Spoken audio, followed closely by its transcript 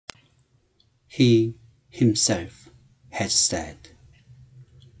He himself has said.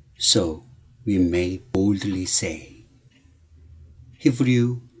 So we may boldly say.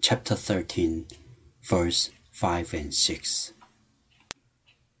 Hebrews chapter 13, verse 5 and 6.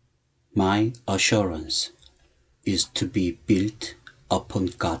 My assurance is to be built upon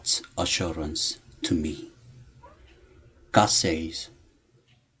God's assurance to me. God says,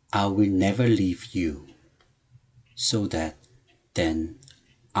 I will never leave you, so that then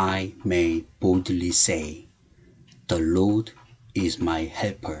I may boldly say, the Lord is my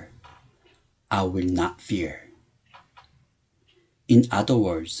helper. I will not fear. In other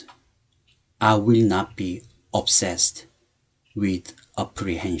words, I will not be obsessed with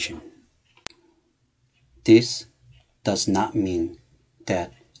apprehension. This does not mean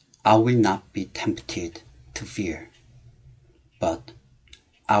that I will not be tempted to fear, but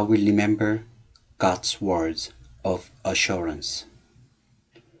I will remember God's words of assurance.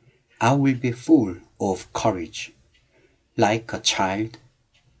 I will be full of courage, like a child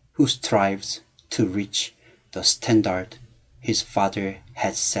who strives to reach the standard his father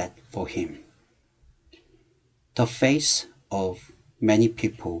has set for him. The faith of many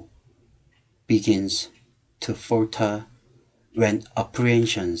people begins to falter when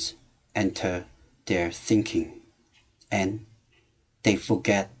apprehensions enter their thinking, and they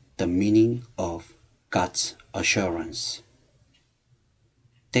forget the meaning of God's assurance.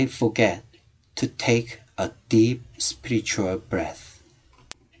 They forget to take a deep spiritual breath.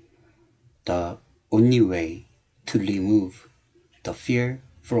 The only way to remove the fear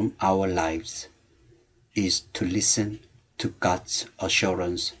from our lives is to listen to God's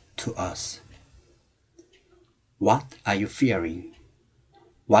assurance to us. What are you fearing?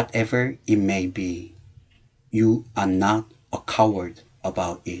 Whatever it may be, you are not a coward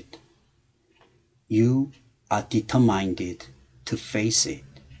about it. You are determined to face it,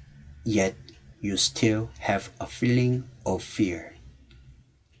 yet you still have a feeling of fear.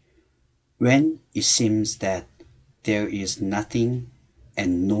 When it seems that there is nothing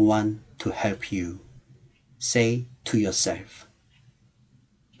and no one to help you, say to yourself,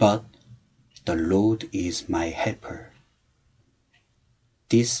 but the Lord is my helper.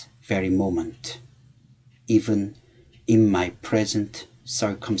 This very moment, even in my present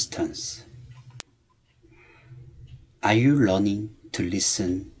circumstance. Are you learning to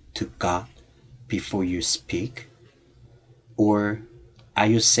listen to God before you speak? Or are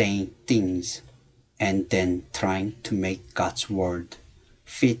you saying things and then trying to make God's word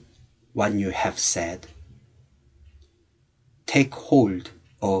fit what you have said? Take hold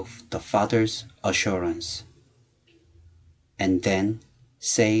of the Father's assurance, and then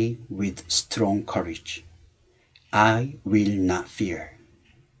say with strong courage, I will not fear.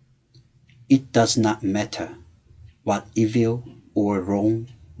 It does not matter what evil or wrong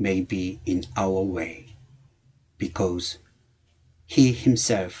may be in our way, because He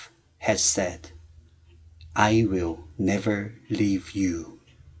Himself has said, I will never leave you.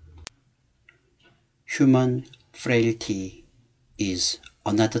 Human frailty is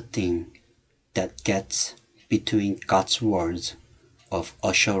another thing that gets between God's words of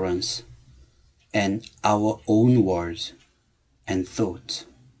assurance and our own words and thoughts.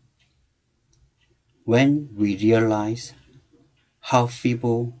 When we realize how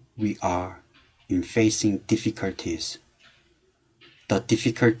feeble we are in facing difficulties, the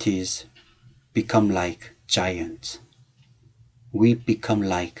difficulties become like giants. We become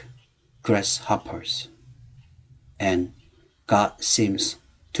like grasshoppers, and God seems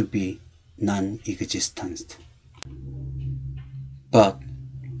to be non-existent. But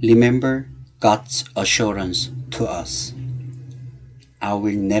remember God's assurance to us. I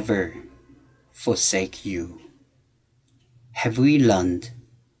will never forsake you. Have we learned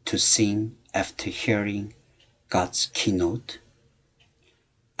to sing after hearing God's keynote?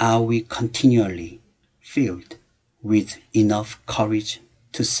 Are we continually filled with enough courage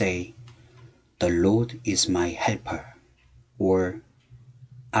to say, the Lord is my helper? Or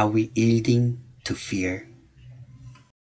are we yielding to fear